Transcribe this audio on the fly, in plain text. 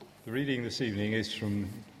The reading this evening is from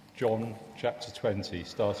John chapter 20,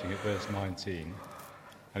 starting at verse 19,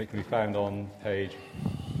 and it can be found on page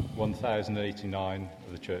 1089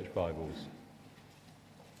 of the Church Bibles.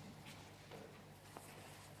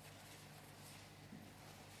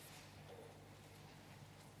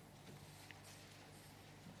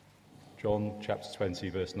 John chapter 20,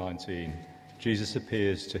 verse 19. Jesus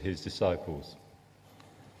appears to his disciples.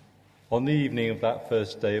 On the evening of that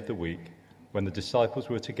first day of the week, when the disciples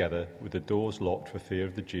were together with the doors locked for fear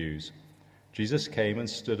of the Jews, Jesus came and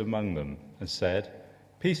stood among them and said,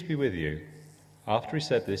 "Peace be with you." After he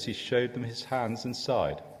said this, he showed them his hands and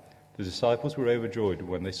side. The disciples were overjoyed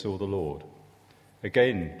when they saw the Lord.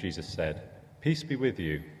 Again, Jesus said, "Peace be with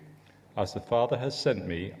you. As the Father has sent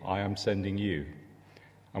me, I am sending you."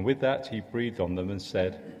 And with that he breathed on them and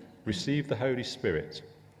said, "Receive the Holy Spirit.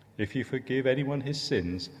 If you forgive anyone his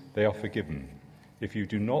sins, they are forgiven. If you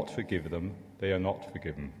do not forgive them, they are not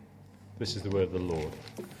forgiven." This is the word of the Lord.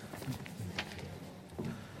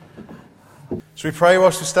 Shall we pray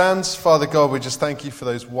whilst we stand? Father God, we just thank you for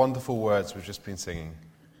those wonderful words we've just been singing.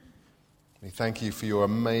 We thank you for your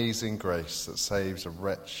amazing grace that saves a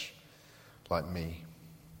wretch like me.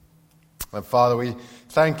 And Father, we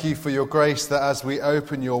thank you for your grace that as we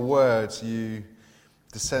open your words, you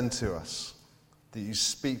descend to us, that you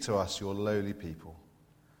speak to us, your lowly people.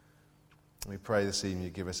 We pray this evening you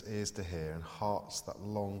give us ears to hear and hearts that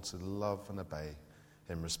long to love and obey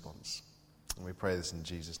in response. And we pray this in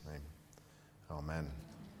Jesus' name. Amen.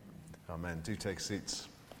 Amen. Do take seats.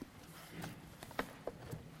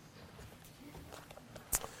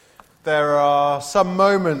 There are some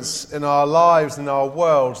moments in our lives, in our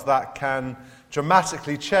world, that can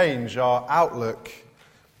dramatically change our outlook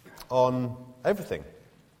on everything.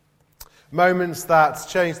 Moments that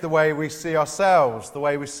change the way we see ourselves, the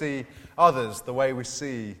way we see others, the way we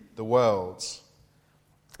see the world.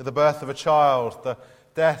 The birth of a child, the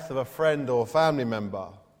death of a friend or family member,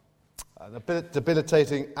 a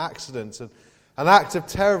debilitating accident, an act of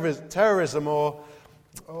terrorism,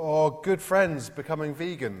 or good friends becoming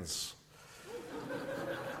vegans.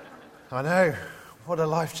 I know, what a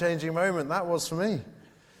life-changing moment that was for me.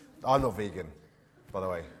 I'm not vegan, by the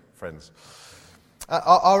way, friends.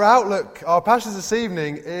 Our outlook, our passage this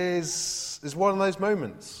evening is one of those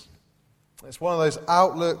moments. It's one of those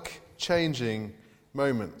outlook-changing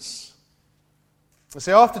moments. You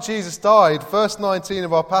see, after Jesus died, verse 19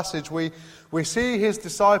 of our passage, we see his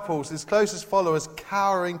disciples, his closest followers,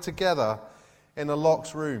 cowering together in a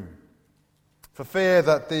locked room for fear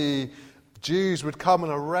that the Jews would come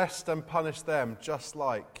and arrest and punish them just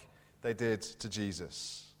like they did to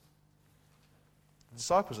Jesus. The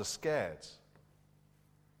disciples are scared.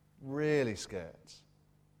 Really scared.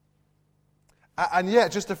 And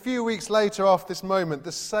yet, just a few weeks later after this moment,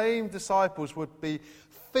 the same disciples would be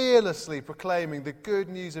fearlessly proclaiming the good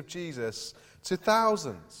news of Jesus to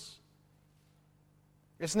thousands.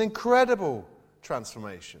 It's an incredible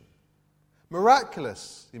transformation.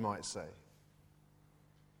 Miraculous, you might say.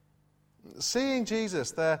 Seeing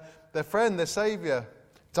Jesus, their friend, their Saviour,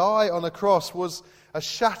 die on a cross was a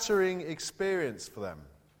shattering experience for them.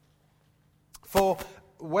 For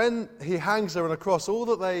when he hangs there on a cross, all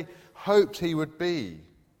that they hoped he would be,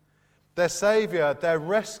 their Saviour, their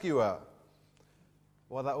rescuer,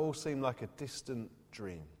 well, that all seemed like a distant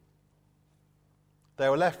dream. They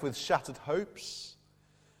were left with shattered hopes,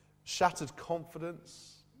 shattered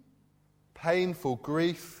confidence, painful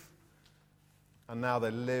grief, and now they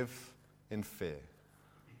live in fear.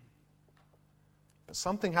 But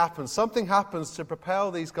something happens to propel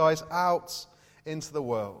these guys out into the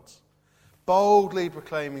world, boldly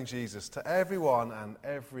proclaiming Jesus to everyone and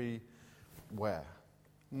everywhere,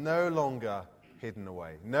 no longer hidden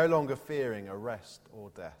away, no longer fearing arrest or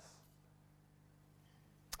death.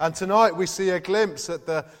 And tonight we see a glimpse at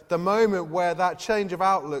the moment where that change of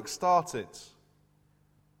outlook started.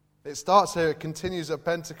 It starts here, it continues at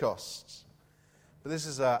Pentecost. But this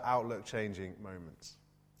is an outlook-changing moment.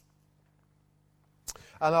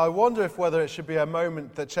 And I wonder whether it should be a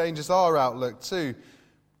moment that changes our outlook too.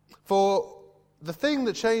 For the thing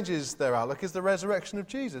that changes their outlook is the resurrection of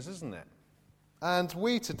Jesus, isn't it? And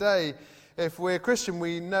we today, if we're Christian,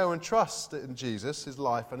 we know and trust in Jesus, his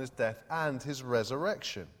life and his death and his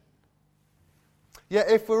resurrection. Yet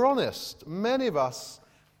if we're honest, many of us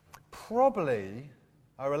probably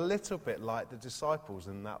are a little bit like the disciples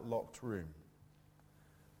in that locked room,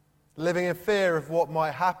 living in fear of what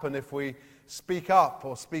might happen if we speak up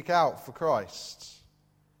or speak out for Christ.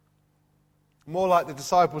 More like the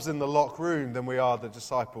disciples in the locked room than we are the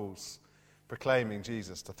disciples proclaiming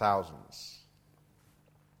Jesus to thousands.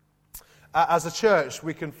 As a church,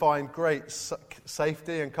 we can find great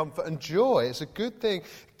safety and comfort and joy. It's a good thing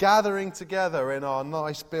gathering together in our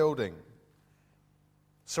nice building,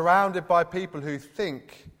 surrounded by people who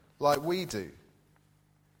think like we do.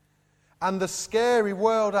 And the scary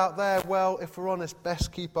world out there, well, if we're honest,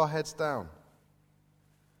 best keep our heads down.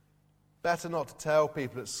 Better not to tell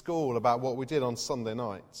people at school about what we did on Sunday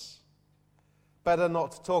nights. Better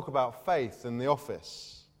not to talk about faith in the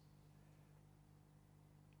office.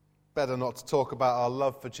 Better not to talk about our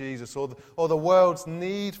love for Jesus or the world's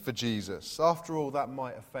need for Jesus. After all, that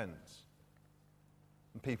might offend.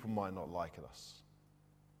 And people might not like us.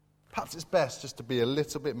 Perhaps it's best just to be a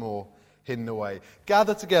little bit more hidden away.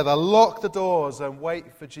 Gather together, lock the doors, and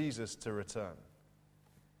wait for Jesus to return.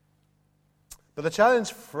 But the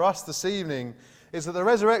challenge for us this evening is that the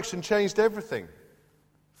resurrection changed everything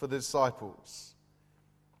for the disciples.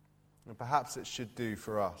 And perhaps it should do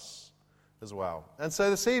for us as well. And so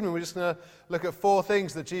this evening we're just going to look at 4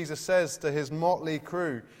 things that Jesus says to his motley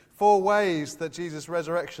crew. 4 ways that Jesus'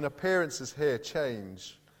 resurrection appearances here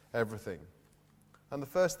change everything. And the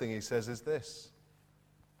first thing he says is this: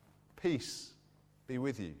 peace be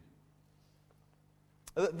with you.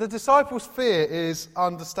 The disciples' fear is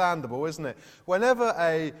understandable, isn't it? Whenever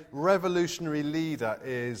a revolutionary leader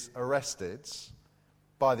is arrested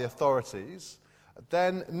by the authorities,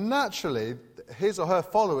 then naturally his or her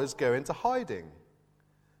followers go into hiding.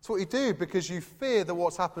 It's what you do because you fear that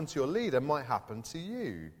what's happened to your leader might happen to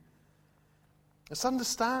you. It's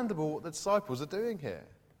understandable what the disciples are doing here.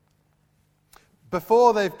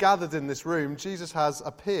 Before they've gathered in this room, Jesus has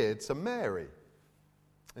appeared to Mary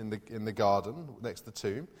in the garden next to the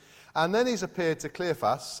tomb. And then he's appeared to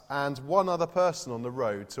Cleophas and one other person on the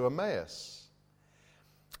road to Emmaus.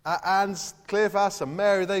 And Cleophas and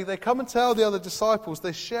Mary, they come and tell the other disciples.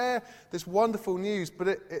 They share this wonderful news, but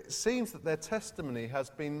it seems that their testimony has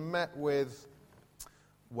been met with,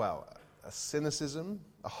 well, a cynicism,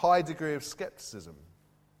 a high degree of skepticism.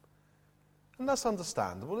 And that's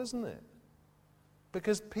understandable, isn't it?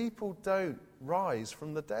 Because people don't rise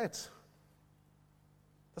from the dead.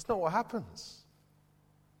 That's not what happens.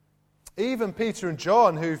 Even Peter and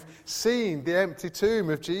John, who've seen the empty tomb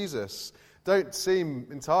of Jesus, don't seem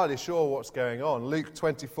entirely sure what's going on. Luke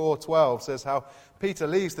 24:12 says how Peter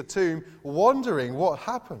leaves the tomb wondering what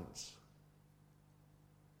happens.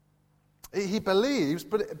 He believes,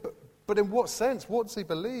 but in what sense? What does he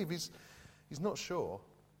believe? He's not sure.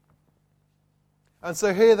 And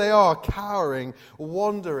so here they are, cowering,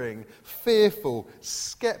 wandering, fearful,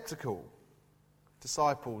 skeptical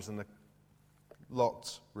disciples in the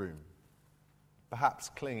locked room, perhaps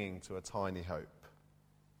clinging to a tiny hope.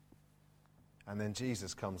 And then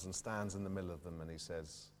Jesus comes and stands in the middle of them and he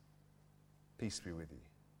says, peace be with you.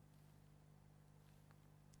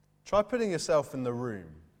 Try putting yourself in the room.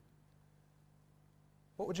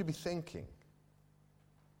 What would you be thinking?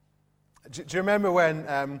 Do you remember when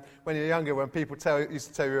you're younger, when people used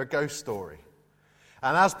to tell you a ghost story?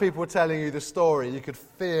 And as people were telling you the story, you could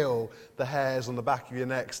feel the hairs on the back of your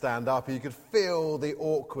neck stand up. You could feel the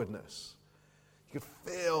awkwardness. You could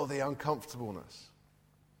feel the uncomfortableness.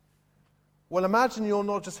 Well, imagine you're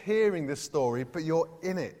not just hearing this story, but you're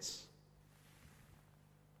in it.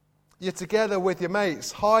 You're together with your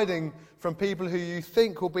mates, hiding from people who you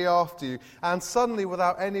think will be after you, and suddenly,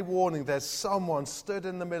 without any warning, there's someone stood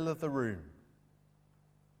in the middle of the room.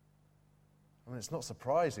 I mean, it's not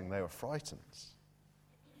surprising they were frightened.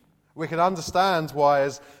 We can understand why,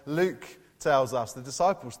 as Luke tells us, the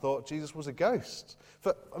disciples thought Jesus was a ghost.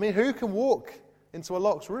 Who can walk into a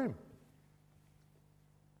locked room?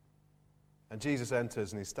 And Jesus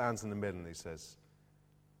enters and he stands in the middle and he says,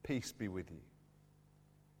 peace be with you.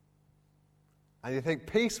 And you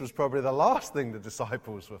think peace was probably the last thing the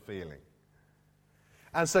disciples were feeling.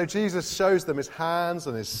 And so Jesus shows them his hands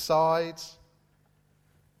and his sides.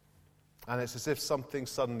 And it's as if something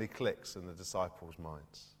suddenly clicks in the disciples'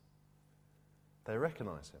 minds. They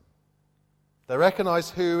recognize him. They recognize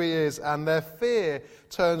who he is, and their fear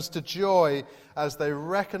turns to joy as they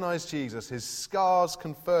recognize Jesus, his scars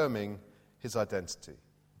confirming his identity.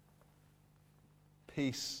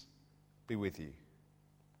 Peace be with you.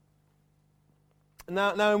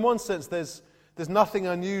 Now, in one sense, there's nothing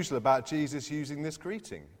unusual about Jesus using this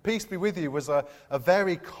greeting. Peace be with you was a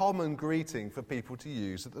very common greeting for people to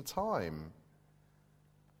use at the time.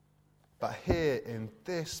 But here, in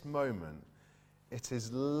this moment, it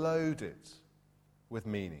is loaded with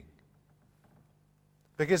meaning.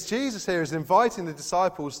 Because Jesus here is inviting the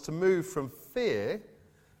disciples to move from fear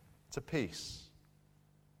to peace.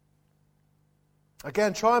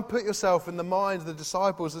 Again, try and put yourself in the mind of the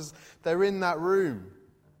disciples as they're in that room.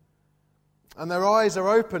 And their eyes are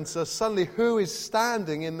open to suddenly who is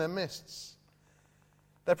standing in their midst.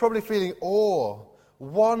 They're probably feeling awe,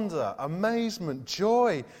 wonder, amazement,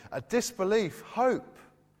 joy, a disbelief, hope.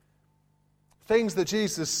 Things that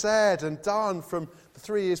Jesus said and done from the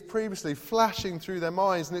 3 years previously flashing through their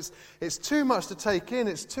minds. And it's too much to take in.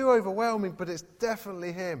 It's too overwhelming, but it's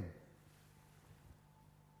definitely him.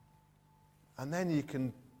 And then you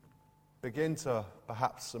can begin to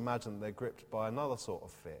perhaps imagine they're gripped by another sort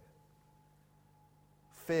of fear.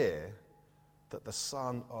 Fear that the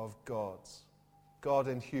Son of God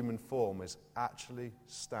in human form, is actually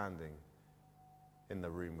standing in the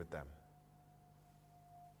room with them.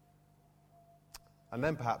 And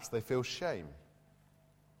then perhaps they feel shame.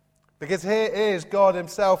 Because here is God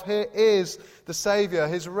himself, here is the Saviour,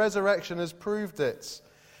 his resurrection has proved it.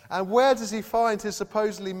 And where does he find his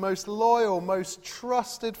supposedly most loyal, most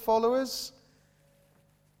trusted followers?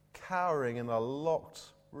 Cowering in a locked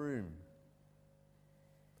room,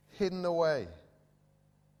 hidden away,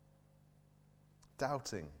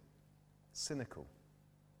 doubting, cynical,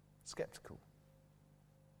 skeptical.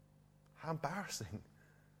 How embarrassing.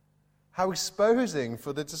 How exposing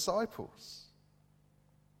for the disciples.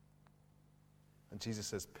 And Jesus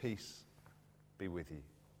says, peace be with you.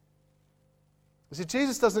 You see,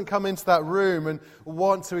 Jesus doesn't come into that room and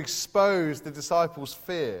want to expose the disciples'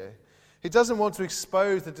 fear. He doesn't want to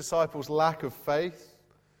expose the disciples' lack of faith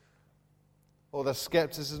or their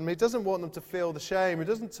skepticism. He doesn't want them to feel the shame. He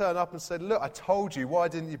doesn't turn up and say, look, I told you, why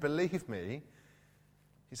didn't you believe me?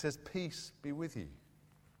 He says, peace be with you.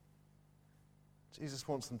 Jesus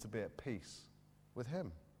wants them to be at peace with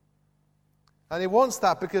him. And he wants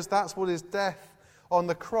that because that's what his death on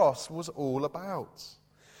the cross was all about.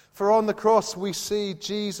 For on the cross we see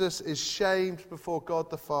Jesus is shamed before God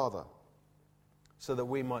the Father so that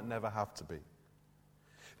we might never have to be.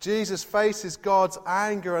 Jesus faces God's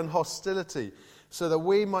anger and hostility so that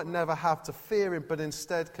we might never have to fear him, but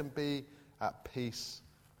instead can be at peace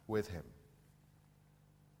with him.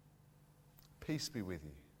 Peace be with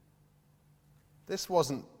you. This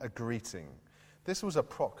wasn't a greeting. This was a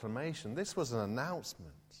proclamation. This was an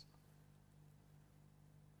announcement.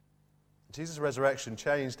 Jesus' resurrection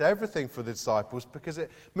changed everything for the disciples because it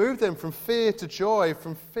moved them from fear to joy,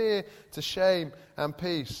 from fear to shame and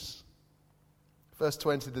peace. Verse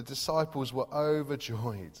 20, the disciples were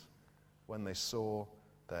overjoyed when they saw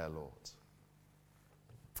their Lord.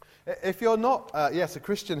 If you're not yet a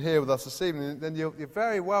Christian here with us this evening, then you're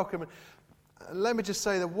very welcome. Let me just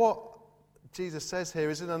say that what Jesus says here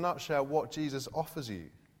is, in a nutshell, what Jesus offers you.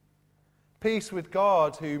 Peace with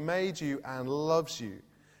God who made you and loves you.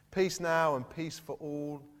 Peace now and peace for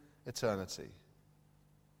all eternity.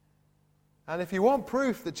 And if you want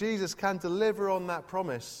proof that Jesus can deliver on that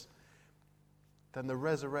promise, then the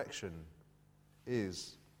resurrection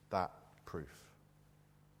is that proof.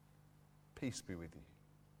 Peace be with you.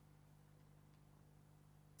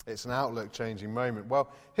 It's an outlook-changing moment.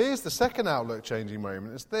 Well, here's the second outlook-changing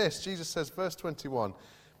moment. It's this. Jesus says, verse 21,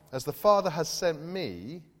 as the Father has sent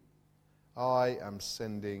me, I am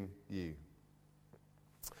sending you.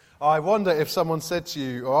 I wonder if someone said to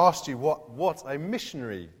you or asked you what a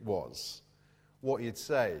missionary was, what you'd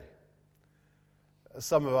say.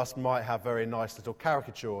 Some of us might have very nice little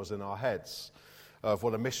caricatures in our heads of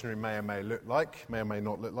what a missionary may or may look like, may or may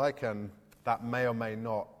not look like, and that may or may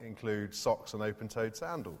not include socks and open-toed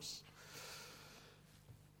sandals.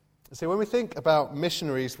 See, when we think about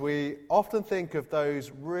missionaries, we often think of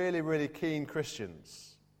those really, really keen Christians.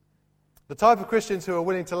 The type of Christians who are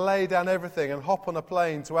willing to lay down everything and hop on a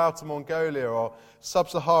plane to outer Mongolia or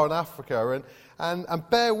sub-Saharan Africa and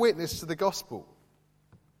bear witness to the gospel.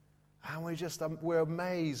 And we're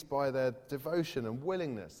amazed by their devotion and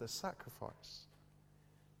willingness, their sacrifice.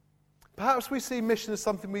 Perhaps we see mission as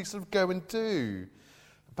something we sort of go and do,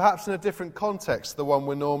 perhaps in a different context to the one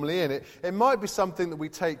we're normally in. It might be something that we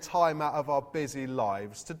take time out of our busy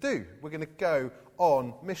lives to do. We're going to go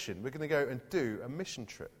on mission. We're going to go and do a mission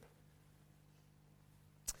trip.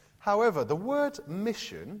 However, the word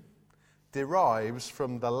mission derives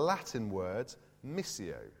from the Latin word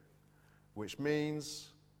missio, which means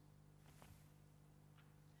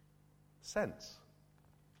sent.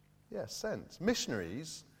 Yes, sent.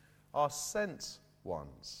 Missionaries are sent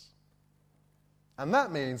ones. And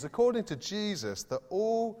that means, according to Jesus, that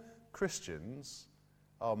all Christians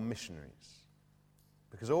are missionaries.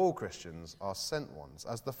 Because all Christians are sent ones.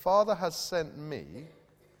 As the Father has sent me,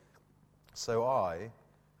 so I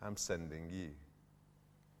am sending you.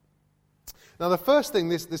 Now, the first thing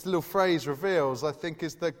this little phrase reveals, I think,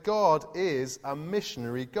 is that God is a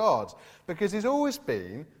missionary God. Because he's always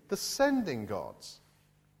been the sending God.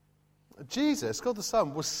 Jesus, God the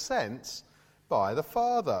Son, was sent by the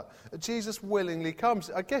Father. Jesus willingly comes.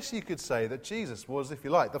 I guess you could say that Jesus was, if you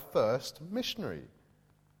like, the first missionary.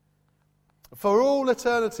 For all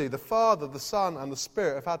eternity, the Father, the Son, and the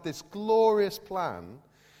Spirit have had this glorious plan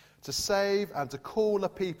to save and to call a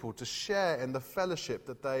people to share in the fellowship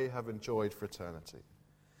that they have enjoyed for eternity.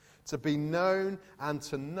 To be known and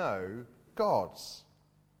to know God's.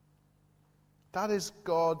 That is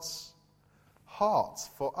God's heart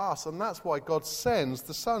for us, and that's why God sends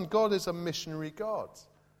the Son. God is a missionary God.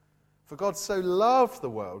 For God so loved the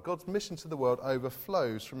world, God's mission to the world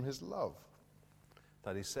overflows from his love,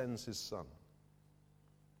 that he sends his Son.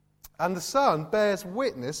 And the Son bears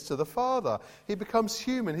witness to the Father. He becomes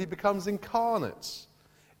human, he becomes incarnate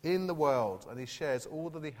in the world, and he shares all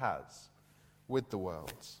that he has with the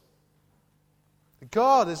world.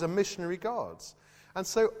 God is a missionary God. And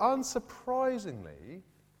so, unsurprisingly,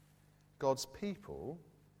 God's people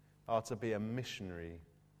are to be a missionary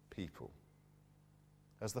people.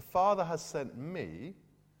 As the Father has sent me,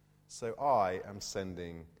 so I am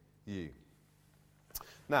sending you.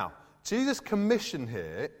 Now, Jesus' commission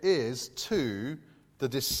here is to the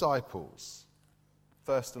disciples,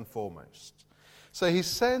 first and foremost. So he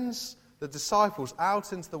sends the disciples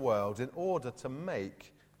out into the world in order to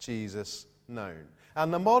make Jesus known.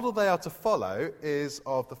 And the model they are to follow is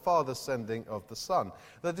of the Father's sending of the Son.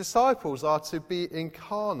 The disciples are to be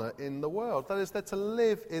incarnate in the world. That is, they're to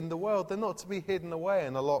live in the world. They're not to be hidden away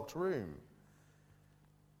in a locked room.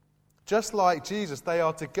 Just like Jesus, they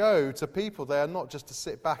are to go to people. They are not just to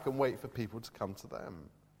sit back and wait for people to come to them.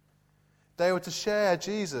 They were to share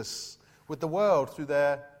Jesus with the world through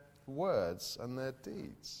their words and their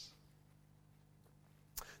deeds.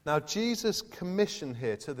 Now, Jesus' commission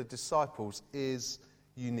here to the disciples is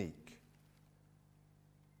unique.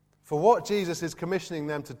 For what Jesus is commissioning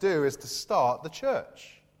them to do is to start the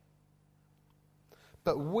church.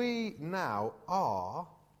 But we now are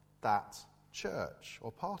that church,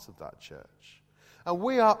 or part of that church. And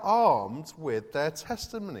we are armed with their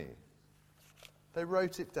testimony. They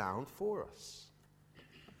wrote it down for us.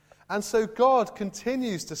 And so God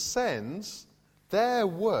continues to send their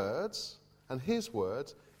words and his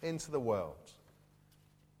word into the world.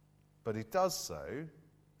 But he does so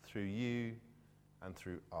through you and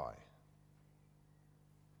through I.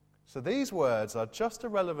 So these words are just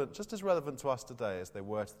as relevant to us today as they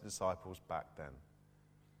were to the disciples back then.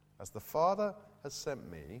 As the Father has sent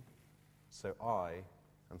me, so I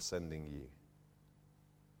am sending you.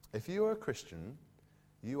 If you are a Christian,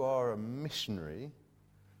 you are a missionary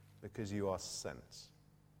because you are sent.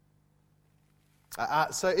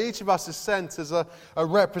 So each of us is sent as a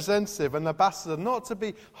representative, an ambassador, not to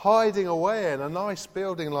be hiding away in a nice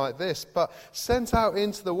building like this, but sent out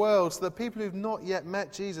into the world so that people who've not yet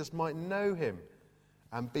met Jesus might know him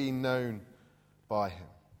and be known by him.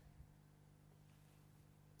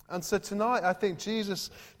 And so tonight I think Jesus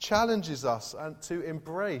challenges us to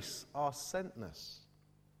embrace our sentness.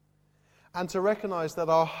 And to recognize that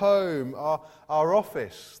our home, our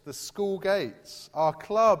office, the school gates, our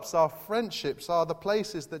clubs, our friendships are the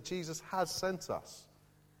places that Jesus has sent us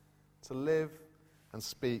to live and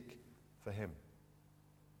speak for him.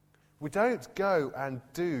 We don't go and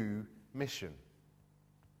do mission.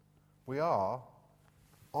 We are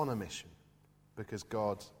on a mission because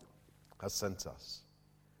God has sent us.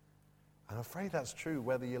 And I'm afraid that's true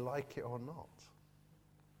whether you like it or not.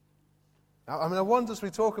 I mean, I wonder as we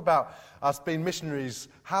talk about us being missionaries,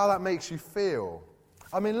 how that makes you feel.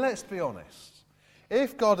 I mean, let's be honest.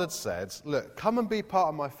 If God had said, look, come and be part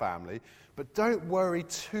of my family, but don't worry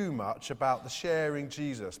too much about the sharing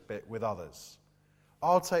Jesus bit with others.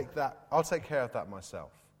 I'll take care of that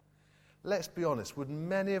myself. Let's be honest, would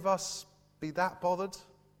many of us be that bothered?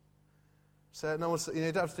 Say, no,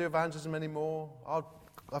 you don't have to do evangelism anymore.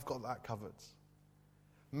 I've got that covered.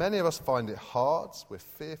 Many of us find it hard. We're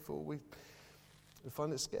fearful. We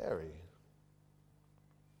find it scary.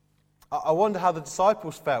 I wonder how the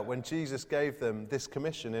disciples felt when Jesus gave them this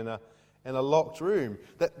commission in a locked room.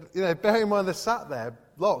 That, bearing in mind they sat there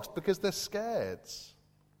locked because they're scared.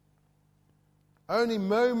 Only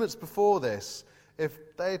moments before this, if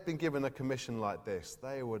they had been given a commission like this,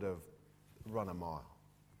 they would have run a mile.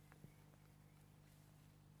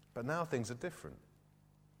 But now things are different.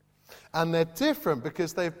 And they're different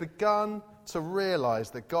because they've begun to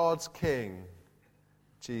realize that God's King,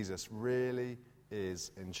 Jesus, really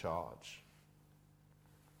is in charge.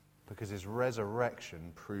 Because his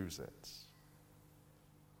resurrection proves it.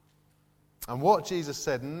 And what Jesus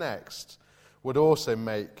said next would also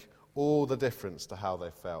make all the difference to how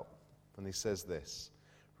they felt. And he says this,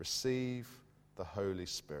 receive the Holy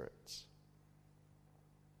Spirit.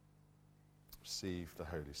 Receive the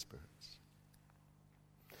Holy Spirit.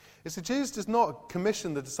 You see, Jesus does not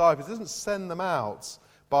commission the disciples. He doesn't send them out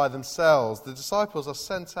by themselves. The disciples are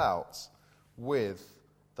sent out with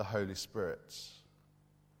the Holy Spirit.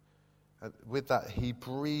 And with that, he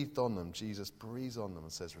breathed on them. Jesus breathes on them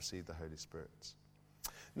and says, receive the Holy Spirit.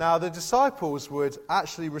 Now, the disciples would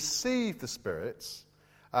actually receive the Spirit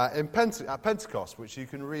at Pentecost, which you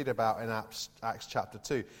can read about in Acts chapter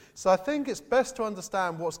 2. So I think it's best to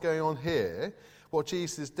understand what's going on here, what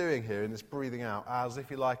Jesus is doing here in this breathing out, as if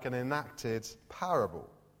you like an enacted parable.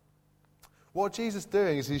 What Jesus is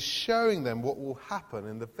doing is he's showing them what will happen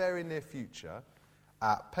in the very near future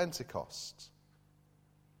at Pentecost,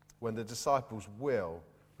 when the disciples will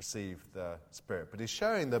receive the Spirit. But he's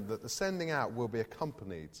showing them that the sending out will be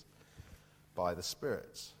accompanied by the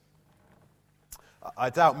Spirit. I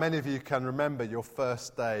doubt many of you can remember your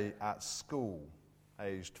first day at school,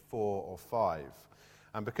 aged 4 or 5.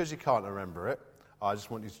 And because you can't remember it, I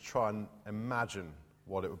just want you to try and imagine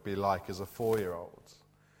what it would be like as a 4-year-old.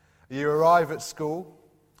 You arrive at school,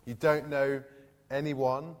 you don't know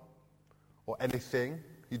anyone or anything,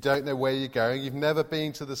 you don't know where you're going, you've never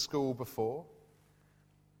been to the school before.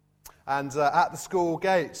 And at the school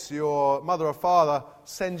gates, your mother or father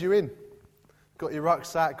send you in. Got your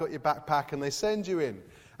rucksack, got your backpack, and they send you in.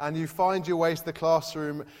 And you find your way to the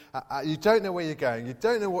classroom. You don't know where you're going. You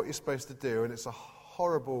don't know what you're supposed to do. And it's a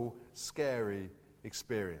horrible, scary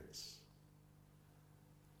experience.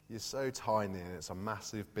 You're so tiny, and it's a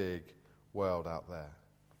massive, big world out there.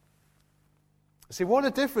 See, what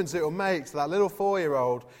a difference it will make to that little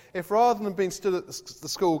 4-year-old if rather than being stood at the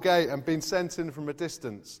school gate and being sent in from a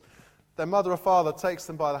distance, their mother or father takes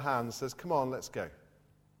them by the hand and says, come on, let's go.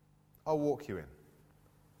 I'll walk you in.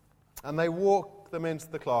 And they walk them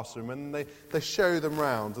into the classroom and they show them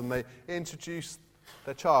round and they introduce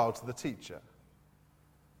their child to the teacher.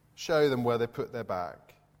 Show them where they put their bag.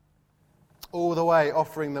 All the way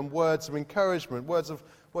offering them words of encouragement, words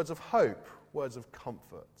of hope, words of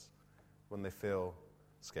comfort when they feel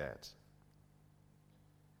scared.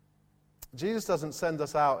 Jesus doesn't send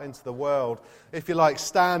us out into the world, if you like,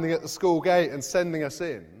 standing at the school gate and sending us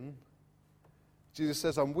in. Jesus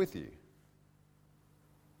says, I'm with you.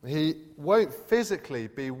 He won't physically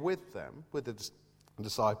be with them, with the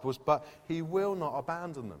disciples, but he will not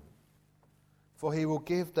abandon them. For he will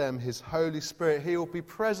give them his Holy Spirit. He will be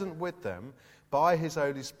present with them by his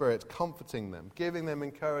Holy Spirit, comforting them, giving them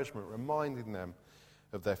encouragement, reminding them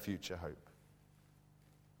of their future hope.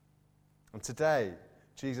 And today,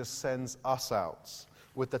 Jesus sends us out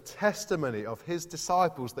with the testimony of his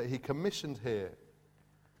disciples that he commissioned here.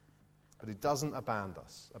 But he doesn't abandon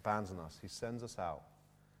us. He sends us out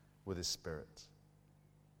with his Spirit.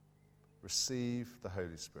 Receive the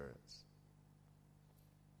Holy Spirit.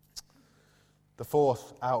 The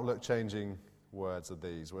fourth outlook-changing words are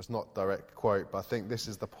these. Well, it's not a direct quote, but I think this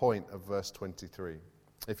is the point of verse 23.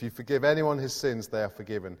 If you forgive anyone his sins, they are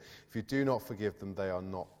forgiven. If you do not forgive them, they are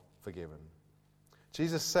not forgiven.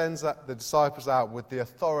 Jesus sends the disciples out with the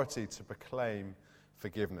authority to proclaim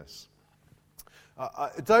forgiveness.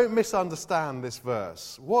 Don't misunderstand this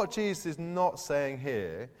verse. What Jesus is not saying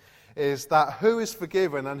here is that who is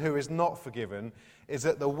forgiven and who is not forgiven is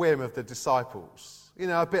at the whim of the disciples. You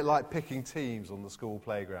know, a bit like picking teams on the school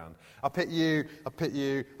playground. I pick you,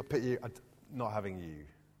 not having you.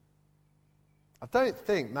 I don't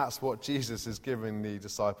think that's what Jesus is giving the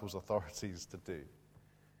disciples authorities to do.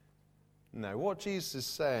 No, what Jesus is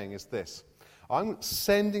saying is this. I'm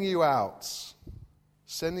sending you out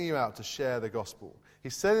to share the gospel.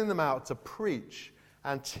 He's sending them out to preach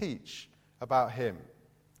and teach about him.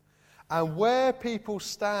 And where people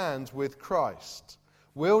stand with Christ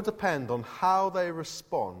will depend on how they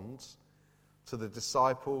respond to the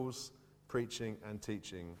disciples' preaching and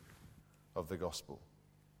teaching of the gospel.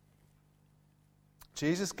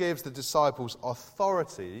 Jesus gives the disciples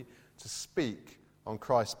authority to speak on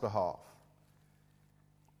Christ's behalf.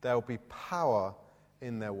 There will be power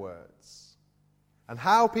in their words. And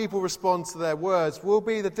how people respond to their words will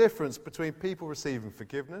be the difference between people receiving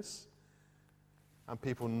forgiveness and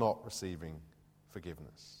people not receiving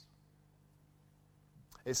forgiveness.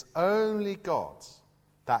 It's only God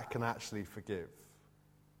that can actually forgive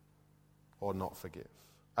or not forgive.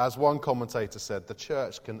 As one commentator said, the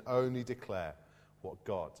church can only declare what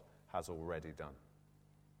God has already done.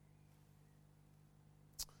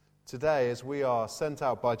 Today, as we are sent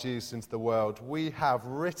out by Jesus into the world, we have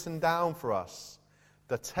written down for us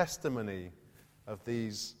the testimony of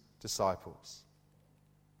these disciples.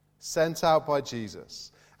 Sent out by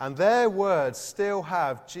Jesus. And their words still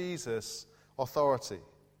have Jesus' authority.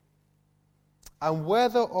 And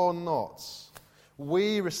whether or not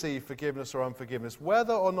we receive forgiveness or unforgiveness,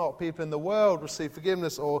 whether or not people in the world receive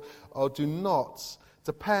forgiveness or do not,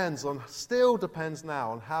 still depends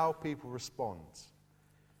now on how people respond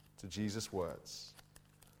to Jesus' words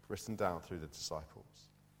written down through the disciples.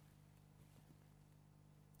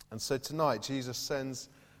 And so tonight, Jesus sends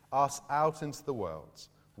us out into the world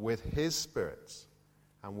with his Spirit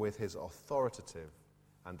and with his authoritative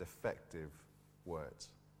and effective words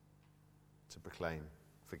to proclaim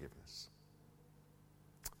forgiveness.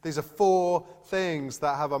 These are 4 things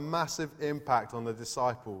that have a massive impact on the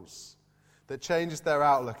disciples, that changes their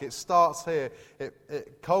outlook. It starts here,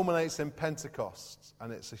 it culminates in Pentecost,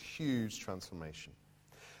 and it's a huge transformation.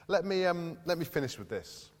 Let me finish with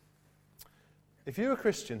this. If you're a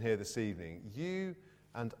Christian here this evening, you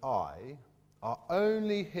and I are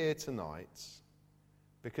only here tonight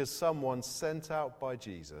because someone sent out by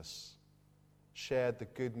Jesus shared the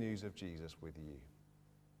good news of Jesus with you.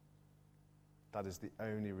 That is the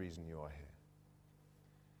only reason you are here.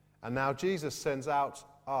 And now Jesus sends out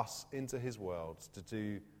us into his world to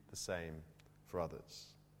do the same for others.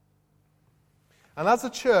 And as a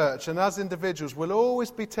church and as individuals, we'll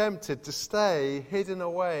always be tempted to stay hidden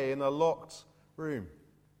away in a locked room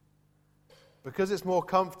because it's more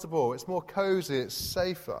comfortable, it's more cozy, it's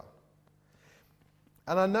safer.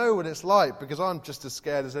 And I know what it's like because I'm just as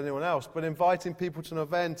scared as anyone else, but inviting people to an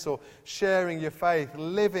event or sharing your faith,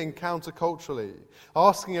 living counterculturally,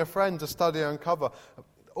 asking a friend to study Uncover,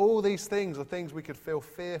 all these things are things we could feel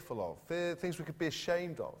fearful of, things we could be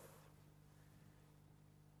ashamed of.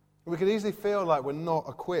 We could easily feel like we're not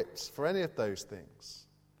equipped for any of those things.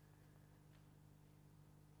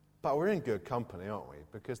 But we're in good company, aren't we?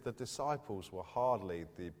 Because the disciples were hardly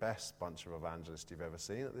the best bunch of evangelists you've ever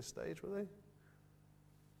seen at this stage, were they?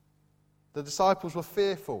 The disciples were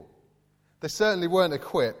fearful. They certainly weren't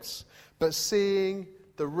equipped, but seeing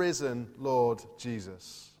the risen Lord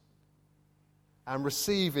Jesus and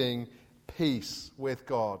receiving peace with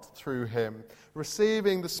God through him,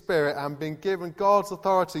 receiving the Spirit and being given God's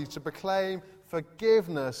authority to proclaim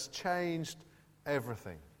forgiveness changed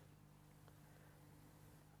everything.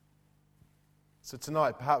 So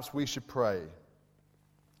tonight, perhaps we should pray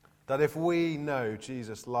that if we know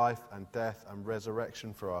Jesus' life and death and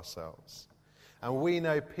resurrection for ourselves, and we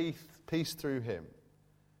know peace through him,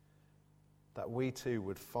 that we too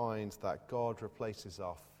would find that God replaces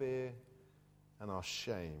our fear and our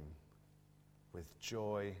shame with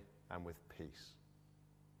joy and with peace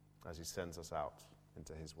as he sends us out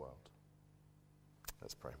into his world.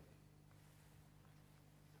 Let's pray.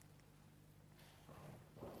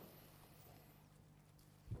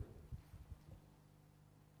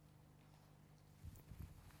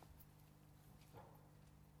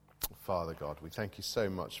 Father God, we thank you so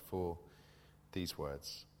much for these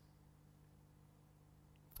words.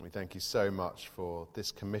 We thank you so much for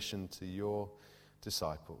this commission to your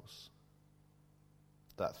disciples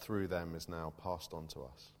that through them is now passed on to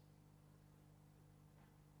us.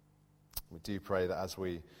 We do pray that as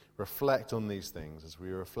we reflect on these things, as we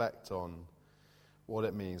reflect on what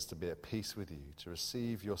it means to be at peace with you, to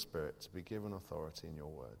receive your Spirit, to be given authority in your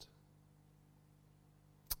word,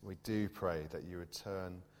 we do pray that you would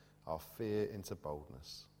turn our fear into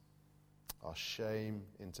boldness, our shame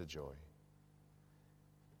into joy,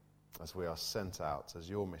 as we are sent out as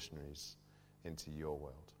your missionaries into your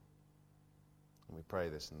world. And we pray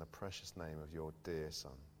this in the precious name of your dear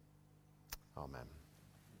Son. Amen.